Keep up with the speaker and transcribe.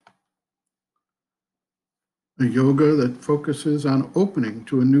a yoga that focuses on opening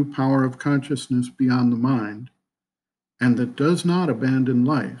to a new power of consciousness beyond the mind, and that does not abandon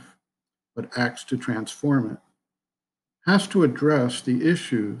life, but acts to transform it, has to address the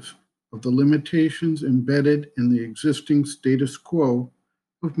issues of the limitations embedded in the existing status quo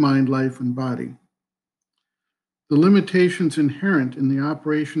of mind, life, and body. The limitations inherent in the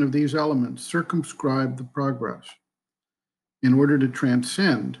operation of these elements circumscribe the progress. In order to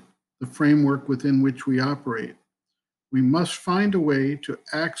transcend the framework within which we operate, we must find a way to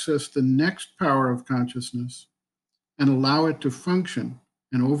access the next power of consciousness and allow it to function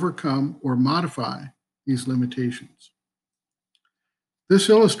and overcome or modify these limitations. This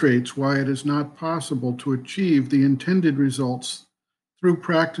illustrates why it is not possible to achieve the intended results through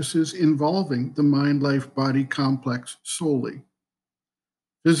practices involving the mind-life-body complex solely.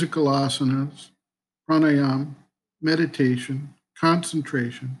 Physical asanas, pranayama, meditation,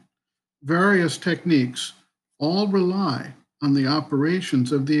 concentration, various techniques all rely on the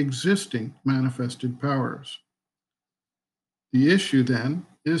operations of the existing manifested powers. The issue, then,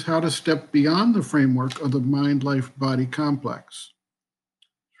 is how to step beyond the framework of the mind-life-body complex.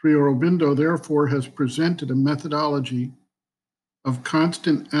 Sri Aurobindo, therefore, has presented a methodology of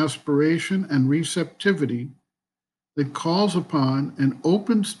constant aspiration and receptivity that calls upon and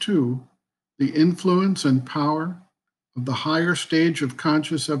opens to the influence and power of the higher stage of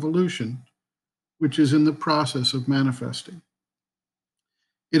conscious evolution, which is in the process of manifesting.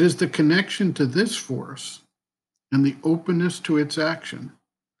 It is the connection to this force and the openness to its action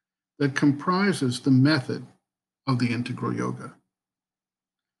that comprises the method of the integral yoga.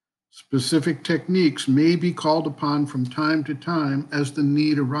 Specific techniques may be called upon from time to time as the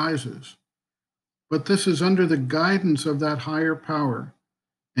need arises, but this is under the guidance of that higher power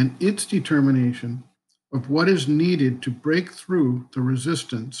and its determination of what is needed to break through the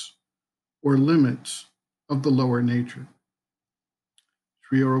resistance or limits of the lower nature.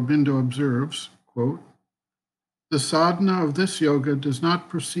 Sri Aurobindo observes, quote, "The sadhana of this yoga does not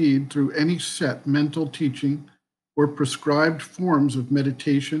proceed through any set mental teaching or prescribed forms of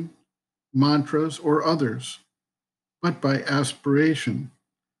meditation, mantras, or others, but by aspiration,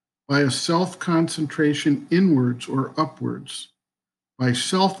 by a self-concentration inwards or upwards, by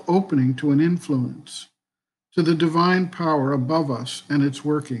self-opening to an influence, to the divine power above us and its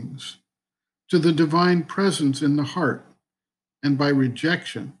workings, to the divine presence in the heart, and by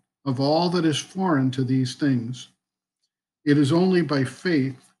rejection of all that is foreign to these things. It is only by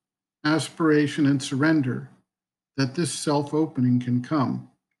faith, aspiration, and surrender that this self-opening can come.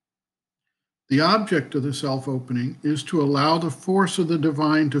 The object of the self-opening is to allow the force of the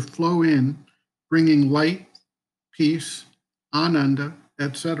divine to flow in, bringing light, peace, ananda,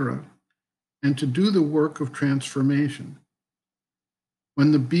 etc., and to do the work of transformation.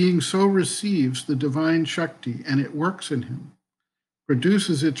 When the being so receives the divine Shakti and it works in him,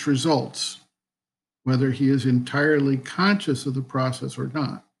 produces its results, whether he is entirely conscious of the process or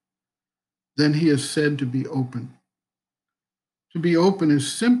not, then he is said to be open. To be open is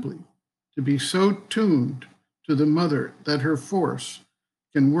simply to be so tuned to the mother that her force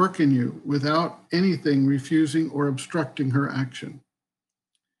can work in you without anything refusing or obstructing her action.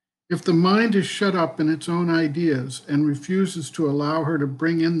 If the mind is shut up in its own ideas and refuses to allow her to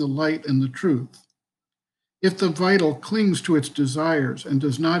bring in the light and the truth, if the vital clings to its desires and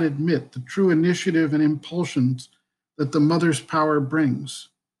does not admit the true initiative and impulsions that the mother's power brings,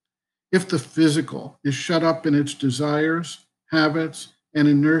 if the physical is shut up in its desires, habits, and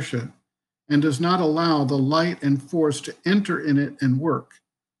inertia, and does not allow the light and force to enter in it and work,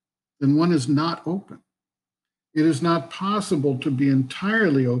 then one is not open. It is not possible to be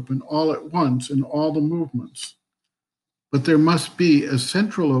entirely open all at once in all the movements, but there must be a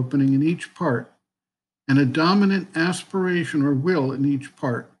central opening in each part and a dominant aspiration or will in each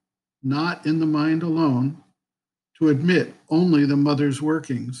part, not in the mind alone, to admit only the mother's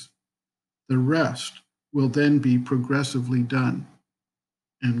workings. The rest will then be progressively done."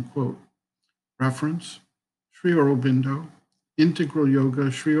 End quote. Reference, Sri Aurobindo, Integral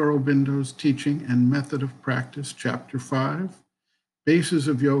Yoga, Sri Aurobindo's Teaching and Method of Practice, Chapter 5, Bases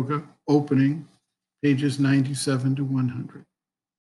of Yoga, Opening, pages 97 to 100.